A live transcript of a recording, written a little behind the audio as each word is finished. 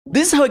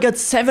This is how I got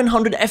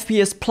 700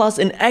 FPS plus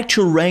in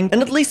actual rank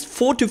and at least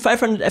 400 to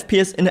 500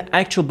 FPS in an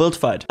actual build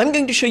fight. I'm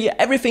going to show you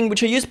everything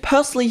which I use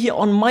personally here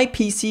on my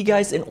PC,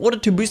 guys, in order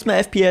to boost my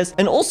FPS,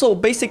 and also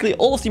basically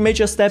all of the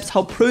major steps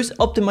how pros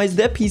optimize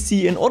their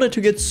PC in order to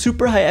get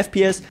super high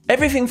FPS.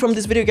 Everything from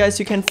this video, guys,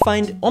 you can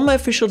find on my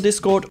official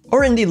Discord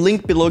or in the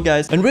link below,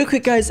 guys. And real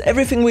quick, guys,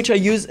 everything which I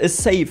use is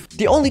safe.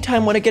 The only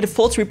time when I get a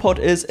false report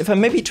is if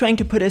I'm maybe trying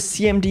to put a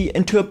CMD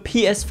into a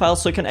PS file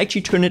so I can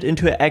actually turn it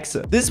into an exe.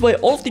 This is why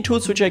all of the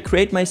tools which I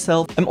create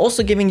myself, I'm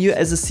also giving you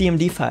as a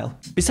CMD file.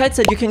 Besides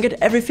that, you can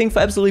get everything for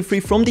absolutely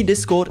free from the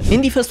Discord. In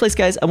the first place,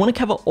 guys, I want to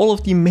cover all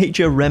of the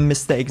major RAM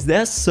mistakes.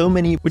 There are so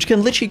many which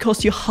can literally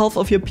cost you half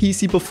of your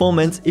PC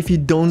performance if you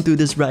don't do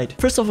this right.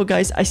 First of all,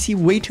 guys, I see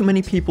way too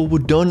many people who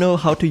don't know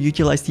how to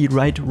utilize the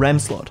right RAM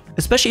slot.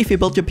 Especially if you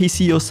build your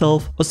PC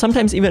yourself, or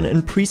sometimes even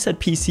in preset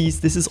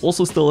PCs, this is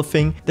also still a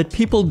thing that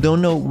people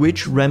don't know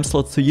which RAM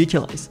slots to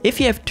utilize. If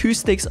you have 2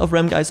 sticks of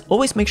RAM, guys,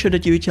 always make sure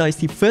that you utilize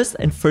the first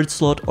and third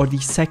slot or the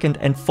second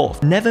and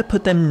fourth. Never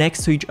put them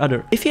next to each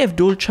other. If you have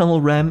dual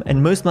channel RAM,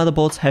 and most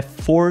motherboards have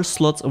 4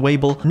 slots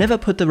available, never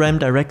put the RAM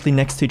directly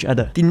next to each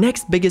other. The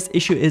next biggest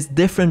issue is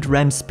different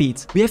RAM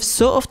speeds. We have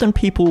so often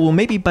people who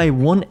maybe buy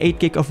one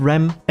 8GB of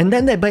RAM and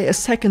then they buy a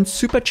second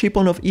super cheap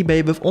one of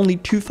eBay with only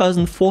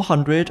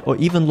 2400 or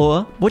even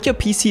lower. What your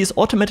PC is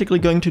automatically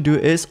going to do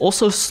is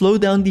also slow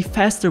down the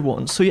faster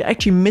one, so you're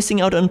actually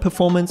missing out on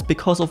performance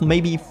because of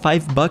maybe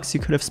 $5 you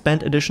could have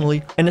spent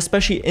additionally. And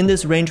especially in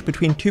this range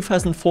between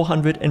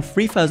 2400 and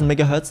 3000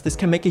 MHz, this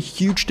can make a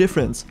huge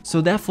difference.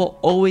 So therefore,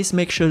 always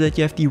make sure that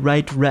you have the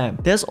right RAM.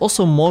 There's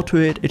also more to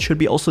it. It should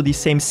be also the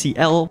same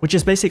CL, which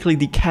is basically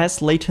the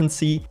cache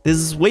latency. This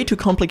is way too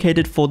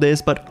complicated for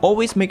this, but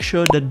always make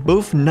sure that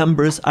both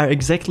numbers are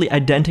exactly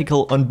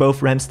identical on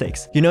both RAM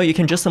sticks. You know, you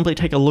can just simply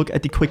take a look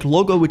at the quick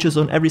logo, which is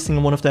on every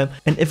single one of them.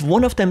 And if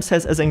one of them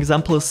says, as an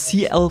example,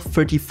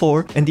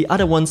 CL34 and the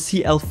other one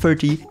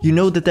CL30, you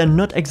know that they're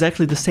not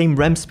exactly the same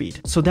RAM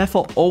speed. So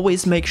therefore,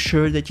 always make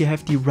sure that you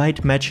have the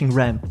right matching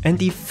RAM. And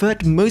the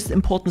third most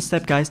important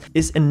step, guys,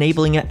 is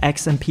enabling an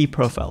XMP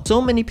profile.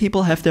 So many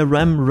people have their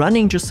RAM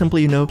running just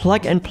simply, you know,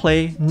 plug and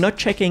play, not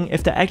checking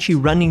if they're actually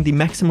running the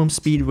maximum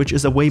speed which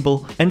is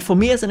available. And for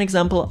me, as an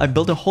example, I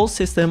built a whole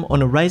system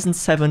on a Ryzen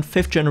 7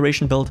 5th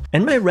generation build,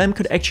 and my RAM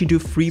could actually do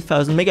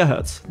 3000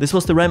 MHz. This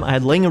was the RAM I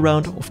had laying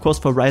around. Of course,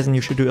 for Ryzen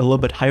you should do a little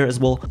bit higher as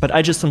well, but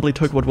I just simply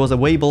took what was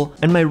available,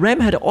 and my RAM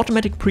had an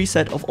automatic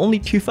preset of only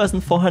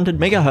 2400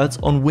 MHz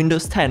on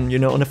Windows 10, you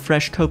know, on a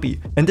fresh copy.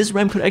 And this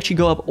RAM could actually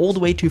go up all the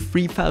way to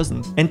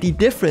 3000. And the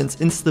difference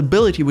in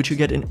stability which you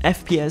get in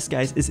FPS,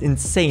 guys, is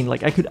insane.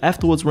 Like, I could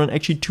afterwards run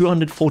actually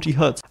 240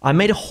 Hz. I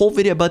made a whole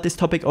video about this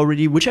topic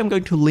already, which I'm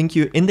going to link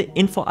you in the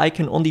info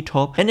icon on the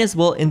top and as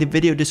well in the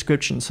video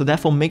description. So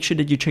therefore, make sure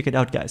that you check it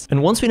out, guys.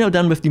 And once we're now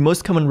done with the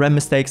most common RAM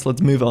mistakes,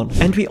 let's move on.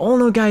 And we all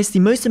know, guys, the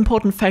most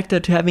important factor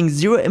to having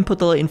zero input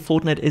delay in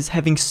Fortnite is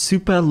having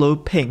super low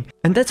ping.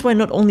 And that's why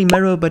not only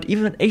Mero, but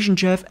even Asian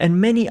Jeff and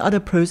many other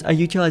pros are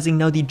utilizing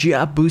now the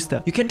GR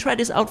booster. You can try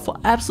this out for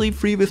absolutely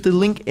free with the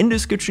link in the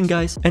description,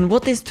 guys. And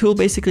what this tool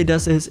basically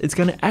does is it's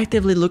gonna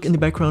actively look in the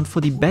background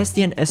for the best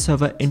DNS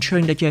server,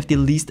 ensuring that you have the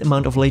least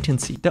amount of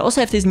latency. They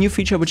also have this new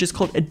feature which is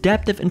called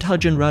Adaptive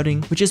Intelligent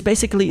Routing, which is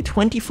basically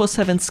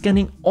 24/7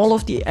 scanning all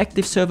of the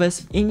active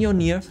servers in your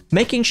near,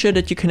 making sure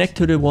that you connect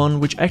to the one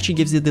which actually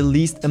gives you the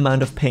least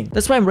amount of ping.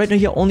 That's why I'm right now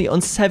here only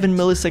on 7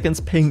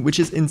 milliseconds ping, which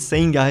is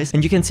insane, guys.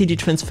 And you can see the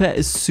transfer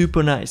is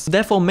super nice.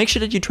 Therefore, make sure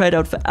that you try it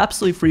out for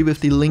absolutely free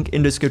with the link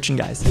in the description,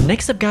 guys.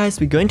 Next up, guys,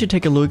 we're going to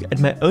take a look at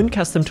my own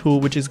custom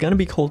tool, which is gonna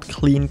be called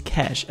Clean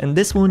Cache. And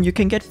this one you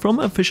can get from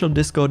official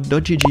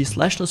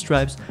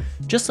discord.gg/stripes.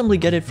 Just simply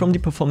get it from the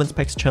Performance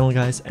Packs channel,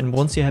 guys. And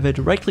once you have it,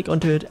 right click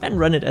onto it and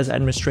run it as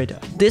administrator.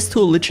 This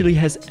tool literally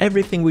has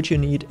everything which you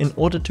need in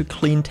order to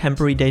clean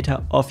temporary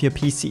data off your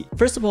PC.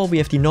 First of all, we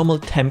have the normal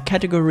temp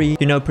category,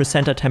 you know,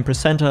 percenter, temp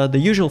percenter, the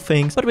usual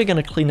things, but we're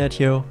gonna clean that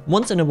here.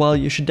 Once in a while,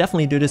 you should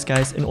definitely do this,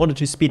 guys, in order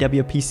to speed up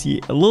your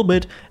PC a little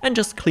bit and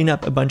just clean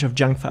up a bunch of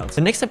junk files.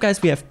 And next up,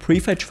 guys, we have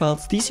prefetch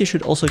files. These you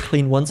should also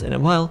clean once in a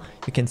while.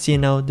 You can see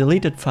now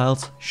deleted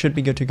files should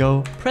be good to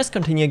go. Press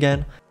continue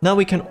again. Now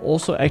we can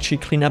also actually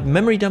clean up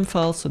memory dump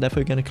files, so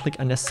therefore we're going to click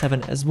under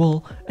 7 as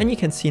well, and you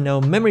can see now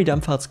memory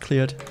dump files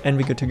cleared and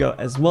we're good to go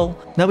as well.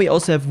 Now we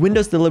also have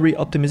Windows delivery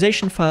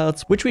optimization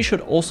files, which we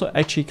should also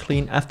actually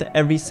clean after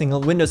every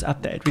single Windows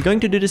update. We're going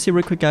to do this here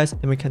real quick, guys,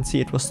 and we can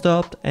see it was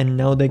stopped and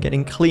now they're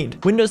getting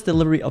cleaned. Windows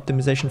delivery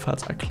optimization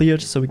files are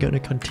cleared, so we're going to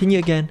continue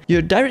again.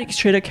 Your DirectX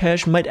shader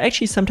cache might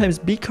actually sometimes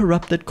be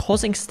corrupted,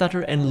 causing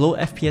stutter and low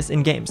FPS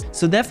in games.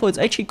 So therefore it's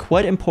actually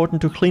quite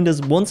important to clean this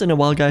once in a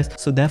while, guys.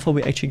 So therefore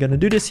we're actually going to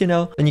do this this here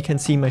now, then you can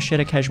see my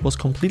shader cache was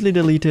completely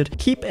deleted.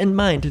 Keep in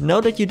mind, now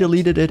that you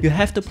deleted it, you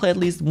have to play at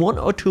least 1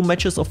 or 2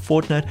 matches of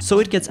Fortnite so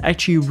it gets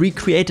actually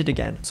recreated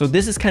again. So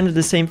this is kind of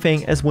the same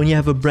thing as when you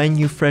have a brand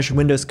new fresh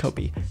Windows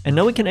copy. And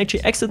now we can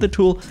actually exit the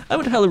tool. I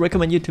would highly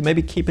recommend you to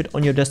maybe keep it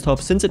on your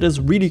desktop since it is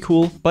really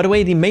cool. By the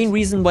way, the main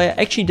reason why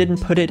I actually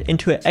didn't put it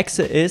into an exe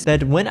is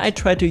that when I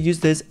try to use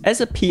this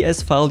as a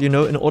PS file, you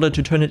know, in order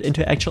to turn it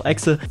into actual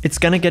exe, it's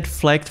gonna get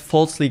flagged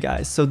falsely,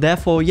 guys. So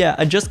therefore, yeah,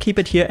 I just keep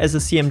it here as a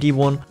CMD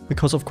one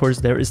because of course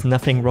there is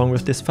nothing wrong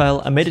with this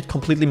file. I made it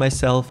completely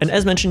myself, and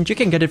as mentioned, you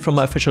can get it from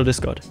my official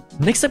Discord.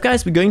 Next up,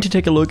 guys, we're going to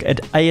take a look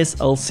at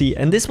ISLC,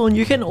 and this one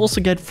you can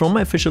also get from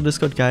my official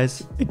Discord,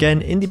 guys,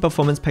 again in the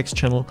performance packs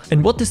channel.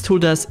 And what this tool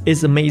does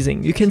is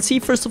amazing. You can see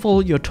first of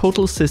all your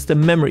total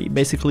system memory,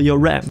 basically your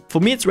RAM. For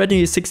me, it's right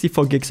now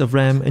 64 gigs of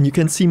RAM, and you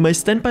can see my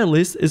standby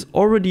list is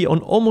already on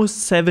almost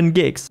 7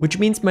 gigs, which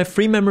means my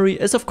free memory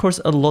is of course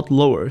a lot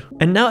lower.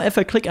 And now if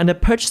I click on the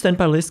purge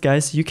standby list,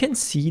 guys, you can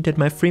see that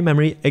my free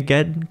memory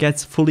again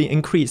gets fully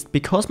increased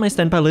because my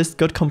standby list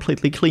got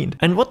completely cleaned.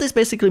 And what this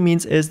basically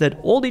means is that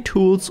all the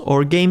tools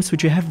or games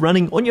which you have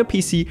running on your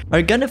PC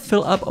are gonna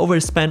fill up over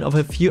a span of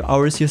a few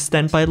hours your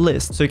standby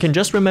list. So you can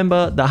just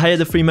remember, the higher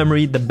the free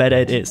memory, the better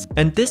it is.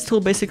 And this tool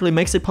basically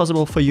makes it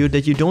possible for you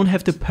that you don't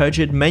have to purge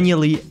it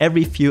manually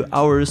every few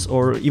hours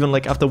or even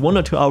like after 1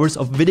 or 2 hours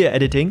of video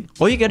editing.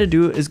 All you gotta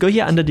do is go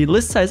here under the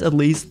list size at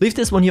least, leave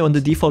this one here on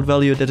the default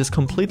value, that is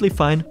completely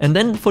fine. And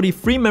then for the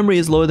free memory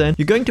is lower, then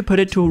you're going to put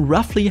it to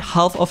roughly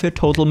half of your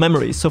total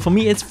memory. So for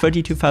me it's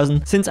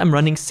 32,000 since I'm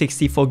running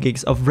 64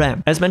 gigs of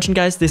RAM. As mentioned,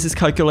 guys, this is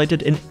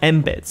calculated in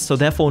mbits, so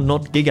therefore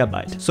not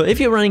gigabyte. So if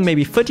you're running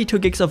maybe 32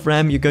 gigs of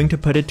RAM, you're going to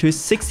put it to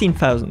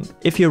 16,000.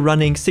 If you're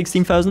running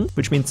 16,000,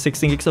 which means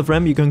 16 gigs of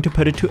RAM, you're going to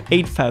put it to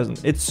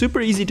 8,000. It's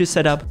super easy to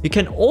set up. You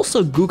can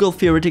also Google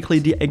theoretically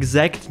the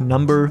exact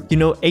number. You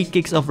know, 8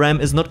 gigs of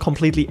RAM is not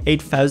completely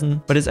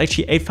 8,000, but it's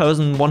actually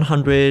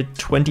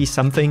 8,120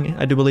 something,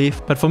 I do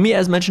believe. But for me,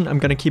 as mentioned, I'm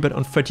gonna keep it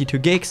on 32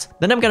 gigs.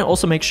 Then I'm gonna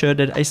also make sure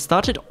that I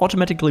start it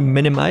automatically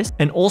minimized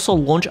and also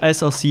launch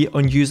ISLC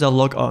on user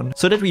log on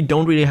so that we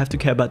don't really have to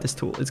care about this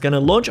tool. It's gonna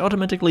launch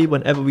automatically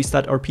whenever we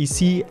start our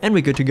PC and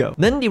we're good to go.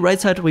 Then on the right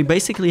side, we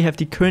basically have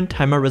the current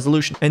timer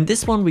resolution. And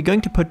this one we're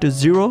going to put to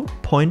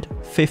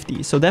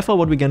 0.50. So therefore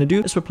what we're gonna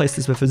do is replace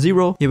this with a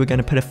 0. Here we're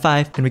gonna put a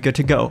 5 and we're good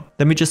to go.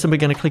 Then we're just simply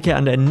gonna click here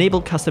under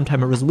enable custom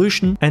timer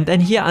resolution. And then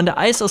here under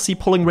ISLC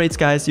polling rates,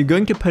 guys, you're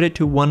going to put it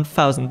to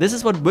 1000. This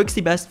is what works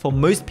the best for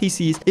most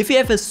PCs. If you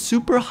have a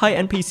super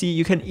high-end PC,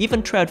 you can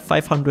even try at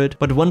 500,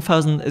 but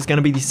 1000 is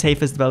gonna be the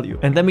safest value.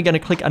 And then we're gonna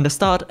click under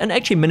start and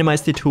actually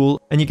minimize the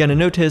tool. And you're gonna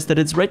notice that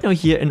it's right now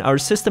here in our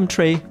system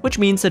tray, which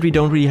means that we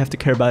don't really have to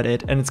care about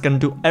it, and it's gonna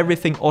do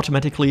everything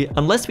automatically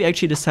unless we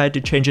actually decide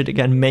to change it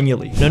again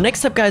manually. Now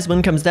next up, guys, when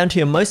it comes down to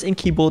your mouse and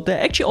keyboard,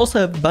 there actually also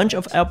have a bunch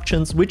of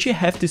options which you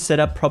have to set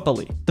up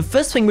properly. The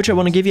first thing which I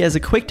want to give you as a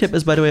quick tip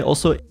is, by the way,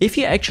 also if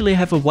you actually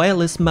have a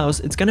wireless mouse,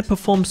 it's gonna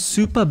perform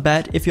super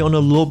bad if you're on a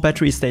low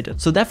battery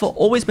status. So therefore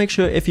always make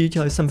sure if you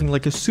utilize something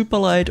like a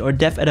Superlight or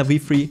Dev Adder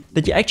V3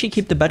 that you actually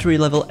keep the battery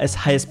level as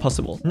high as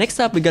possible. Next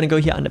up, we're gonna go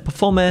here under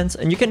performance,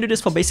 and you can do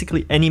this for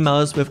basically any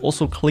mouse with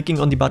also clicking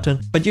on the button,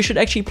 but you should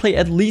actually play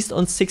at least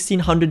on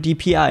 1600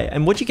 DPI.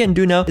 And what you can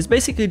do now is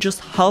basically just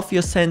half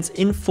your sense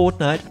in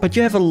Fortnite, but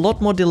you have a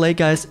lot more delay,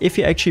 guys, if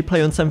you actually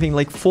play on something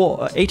like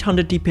 400 or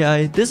 800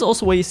 DPI. This is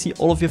also where you see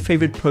all of your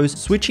favorite pros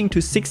switching to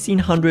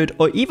 1600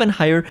 or even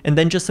higher, and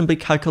then just simply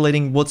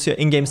calculating what's your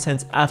in-game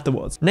sense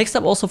afterwards. Next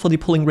up, also for the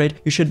polling rate,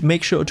 you should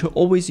make sure to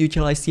always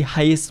utilize the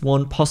highest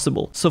one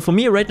possible. So for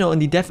me right now on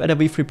the Dev Adder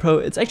V3 Pro,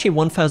 it's actually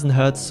 1000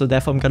 Hz, so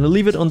therefore I'm gonna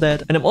leave it on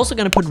that. And I'm also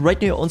gonna put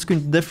right now on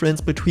screen the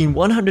difference between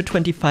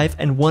 125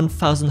 and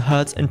 1000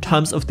 Hz in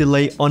terms of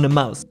delay on a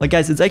mouse. Like,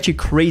 guys, it's actually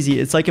crazy.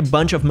 It's like a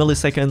bunch of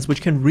milliseconds,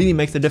 which can really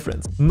make the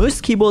difference.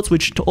 Most keyboards,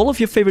 which to all of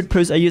your favorite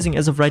pros are using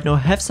as of right now,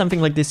 have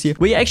something like this here,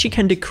 where you actually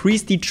can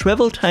decrease the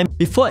travel time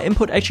before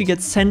input actually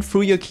gets sent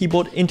through your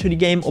keyboard into the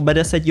game, or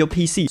better said, your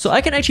PC. So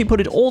I can actually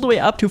put it all the way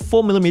up to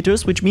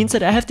 4mm, which means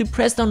that I have to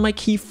press down my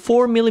key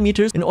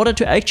 4mm in order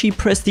to actually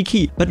press the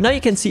key. But now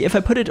you can see if I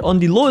put it on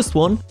the lowest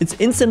one, it's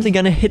instantly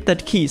gonna hit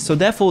that key. So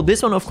therefore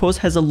this one of course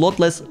has a lot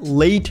less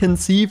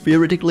latency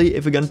theoretically,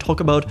 if we're gonna talk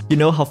about, you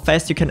know, how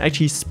fast you can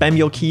actually spam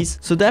your keys.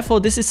 So therefore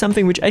this is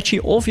something which actually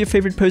all of your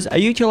favorite pros are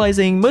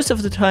utilizing most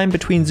of the time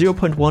between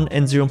 0.1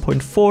 and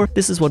 0.4.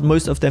 This is what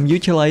most of them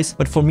utilize,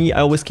 but for me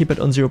I always keep it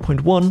on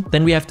 0.1.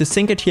 Then we have to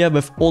sync it here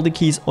with all the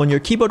keys on your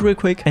keyboard real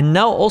quick. And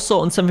now also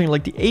on something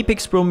like the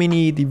Apex Pro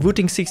Mini, the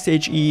Wooting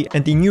 60HE,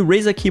 and the new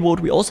Razer keyboard,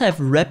 we also have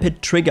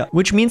rapid trigger,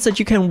 which means that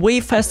you can way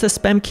faster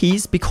spam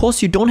keys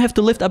because you don't have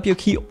to lift up your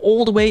key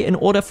all the way in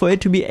order for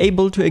it to be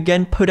able to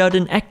again put out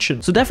an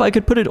action. So therefore I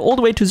could put it all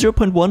the way to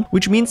 0.1,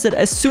 which means that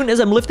as soon as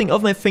I'm lifting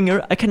off my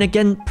finger, I can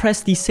again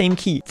press the same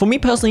key. For me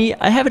personally,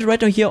 I have it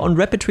right now here on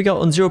rapid trigger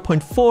on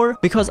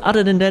 0.4, because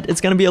other than that,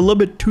 it's gonna be a little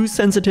bit too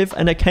sensitive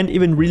and I can't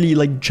even really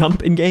like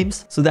jump in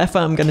games. So So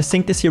therefore, I'm gonna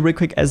sync this here real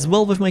quick as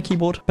well with my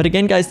keyboard. But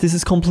again, guys, this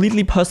is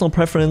completely personal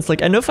preference.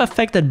 Like, I know for a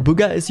fact that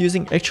Booga is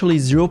using actually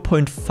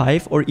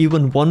 0.5 or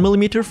even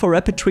 1mm for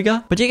rapid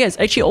trigger. But yeah, guys,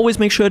 actually always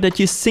make sure that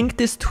you sync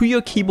this to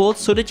your keyboard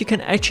so that you can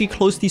actually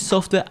close the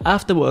software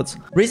afterwards.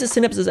 Razer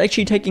Synapse is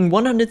actually taking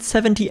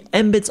 170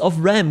 Mbits of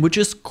RAM, which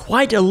is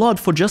quite a lot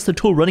for just a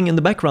tool running in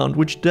the background,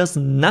 which does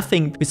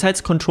nothing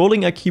besides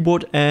controlling a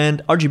keyboard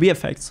and RGB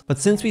effects. But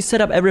since we set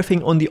up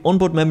everything on the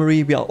onboard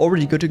memory, we are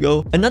already good to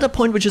go. Another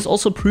point which is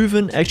also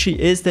proven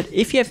actually is that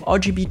if you have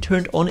RGB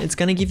turned on, it's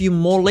gonna give you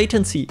more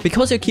latency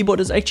because your keyboard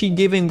is actually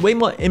giving way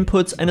more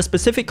inputs and a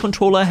specific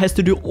controller has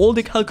to do all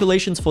the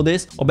calculations for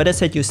this, or better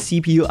said, your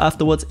CPU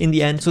afterwards in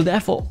the end. So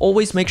therefore,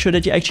 always make sure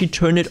that you actually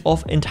turn it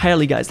off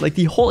entirely, guys, like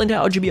the whole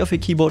entire RGB of your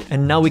keyboard.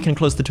 And now we can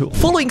close the tool.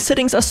 Following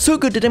settings are so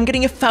good that I'm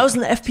getting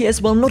 1000 FPS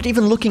while not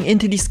even looking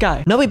into the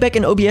sky. Now we're back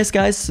in OBS,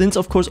 guys, since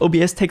of course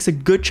OBS takes a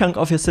good chunk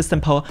of your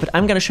system power, but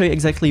I'm gonna show you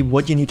exactly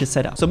what you need to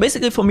set up. So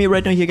basically for me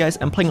right now here, guys,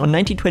 I'm playing on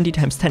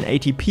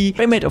 1920x1080p,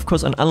 frame rate of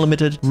course on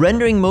unlimited,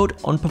 rendering mode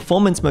on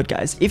performance mode,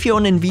 guys. If you're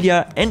on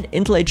Nvidia and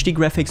Intel HD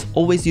graphics,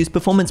 always use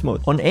performance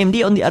mode. On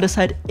AMD on the other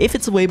side, if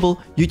it's available,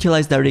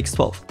 utilize DirectX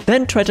 12.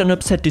 Then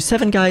Triton set to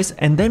 7, guys,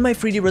 and then my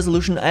 3D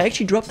resolution I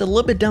actually dropped a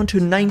little bit down to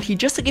 90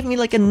 just to give me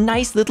like a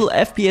nice little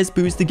FPS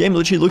boost. The game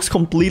literally looks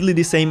completely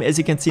the same as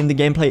you can see in the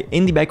gameplay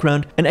in the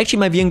background. And actually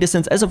my viewing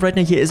distance as of right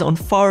now here is on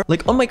far.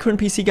 Like on my current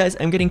PC, guys,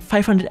 I'm getting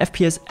 500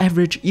 FPS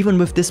average even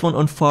with this one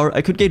on far.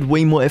 I could get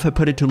way more if I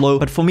put it to low,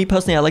 but for me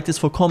personally I like this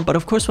for comp. But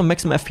of course for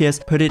maximum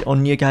FPS, put it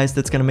on near, guys.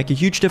 That's gonna make a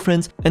huge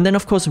difference. And then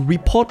of course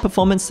report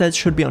performance stats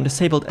should be on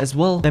disabled as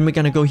well. Then we're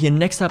gonna go here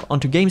next up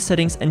onto game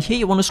settings, and here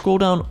you want to scroll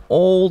down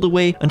all the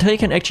way until you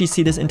can actually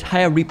see this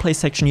entire replay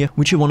section here,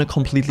 which you want to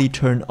completely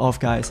turn off,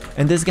 guys.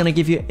 And this is gonna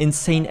give you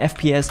insane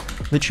FPS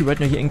literally right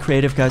now here in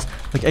creative, guys.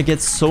 Like I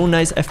get so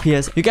nice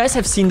FPS. You guys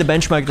have seen the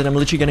benchmark that I'm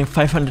literally getting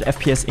 500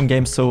 FPS in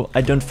game, so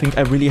I don't think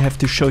I really have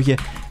to show here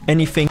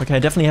anything. Okay, I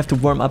definitely have to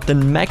warm up the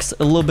max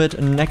a little bit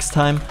next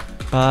time.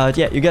 But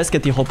yeah, you guys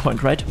get the whole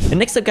point, right? And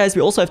next up, guys,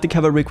 we also have to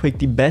cover real quick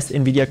the best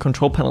Nvidia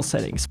control panel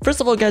settings.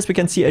 First of all, guys, we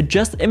can see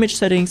adjust image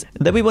settings,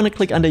 and then we want to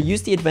click under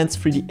use the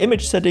advanced 3D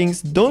image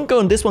settings. Don't go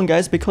on this one,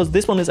 guys, because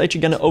this one is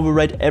actually going to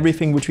override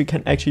everything which we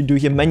can actually do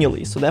here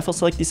manually. So therefore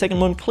select the second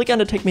one, click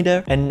under take me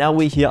there, and now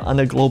we're here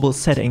under global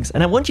settings.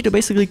 And I want you to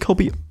basically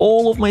copy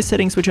all of my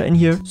settings which are in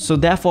here. So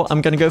therefore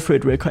I'm going to go through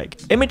it real quick.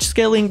 Image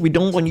scaling, we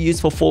don't want to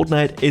use for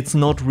Fortnite. It's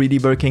not really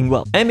working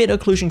well. Ambient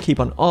occlusion, keep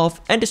on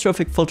off.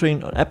 Anti-strophic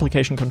filtering on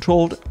application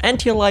control.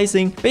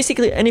 Anti-aliasing,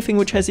 basically anything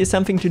which has here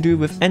something to do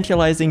with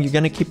anti-aliasing, you're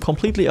gonna keep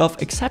completely off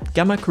except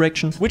gamma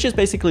correction, which is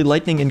basically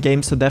lightning in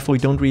game, so therefore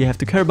you don't really have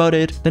to care about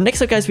it. Then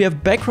next up, guys, we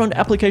have background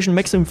application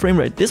maximum frame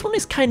rate. This one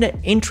is kind of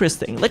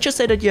interesting. Let's just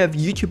say that you have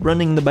YouTube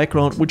running in the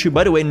background, which you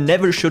by the way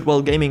never should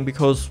while gaming,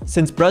 because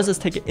since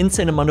browsers take an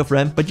insane amount of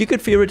RAM, but you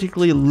could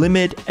theoretically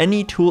limit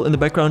any tool in the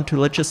background to,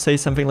 let's just say,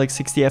 something like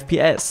 60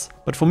 FPS.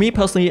 But for me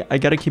personally, I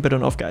gotta keep it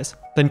on off, guys.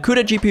 Then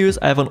CUDA GPUs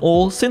I have on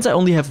all, since I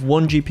only have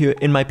one GPU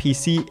in my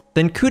PC.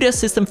 Then CUDA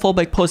system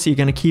fallback policy you're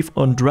gonna keep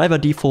on driver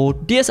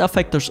default, DSR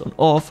factors on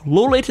off,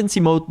 low latency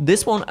mode,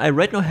 this one I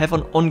right now have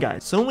on,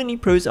 guys. So many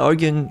pros are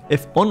arguing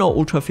if on or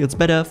ultra feels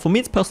better. For me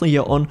it's personally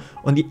here on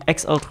the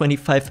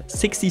XL25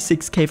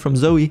 66K from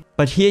Zoe,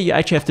 but here you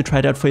actually have to try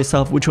it out for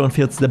yourself which one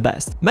feels the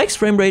best. Max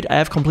frame rate I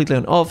have completely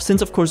on off,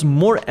 since of course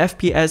more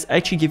FPS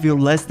actually give you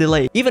less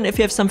delay. Even if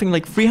you have something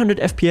like 300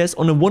 FPS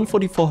on a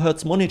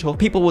 144Hz monitor,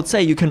 people would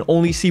say you can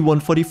only see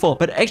 144,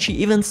 but actually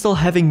even still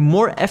having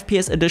more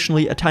FPS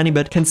additionally a tiny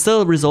bit can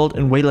still result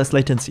in way less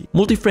latency.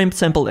 Multi-frame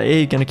sample AA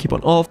you're gonna keep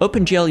on off.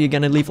 OpenGL you're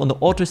gonna leave on the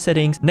auto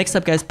settings. Next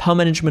up, guys, power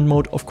management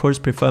mode, of course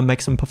prefer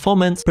maximum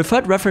performance.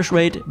 Preferred refresh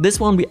rate, this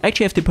one we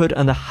actually have to put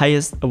on the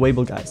highest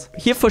available, guys.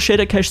 Here for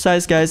shader cache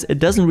size, guys, it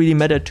doesn't really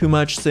matter too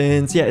much,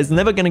 since yeah, it's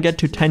never gonna get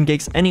to 10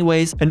 gigs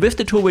anyways. And with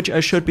the tool which I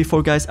showed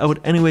before, guys, I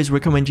would anyways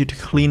recommend you to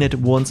clean it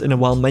once in a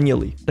while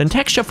manually. Then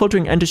texture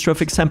filtering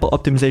antistrophic sample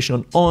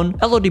optimization on,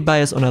 LOD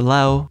bias on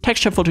allow,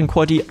 texture filtering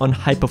quality on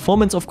high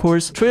performance, of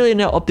course,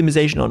 trilinear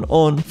optimization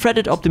on,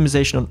 threaded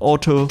optimization on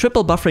auto,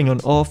 triple buffering on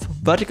off,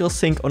 vertical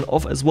sync on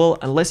off as well,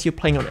 unless you're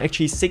playing on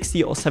actually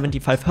 60 or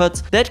 75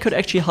 Hz. That could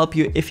actually help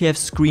you if you have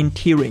screen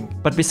tearing.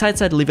 But besides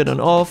that, leave it on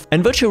off.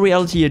 And virtual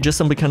reality, you just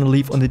simply kind of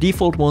leave on the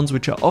default ones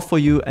which are off for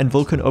you, and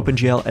Vulkan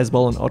OpenGL as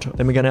well on auto.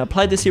 Then we're gonna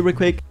apply this here real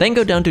quick, then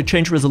go down to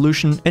change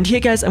resolution. And here,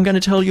 guys, I'm gonna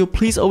tell you,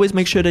 please always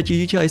make sure that you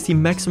utilize the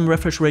maximum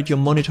refresh rate your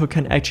monitor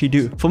can actually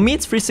do. For me,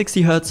 it's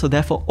 360 Hz, so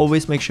therefore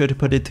always make sure to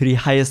put it to the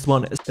highest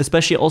one,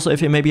 especially also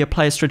if you maybe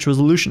apply a stretch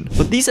resolution.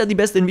 But these are the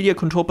best Nvidia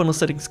control panel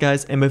settings,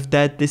 guys, and with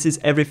that, this is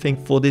everything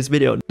for this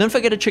video. Don't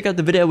forget to check out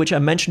the video which I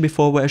mentioned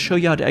before, where I show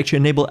you how to actually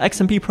enable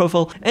XMP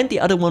Profile, and the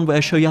other one where I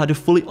show you how to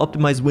fully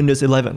optimize Windows 11.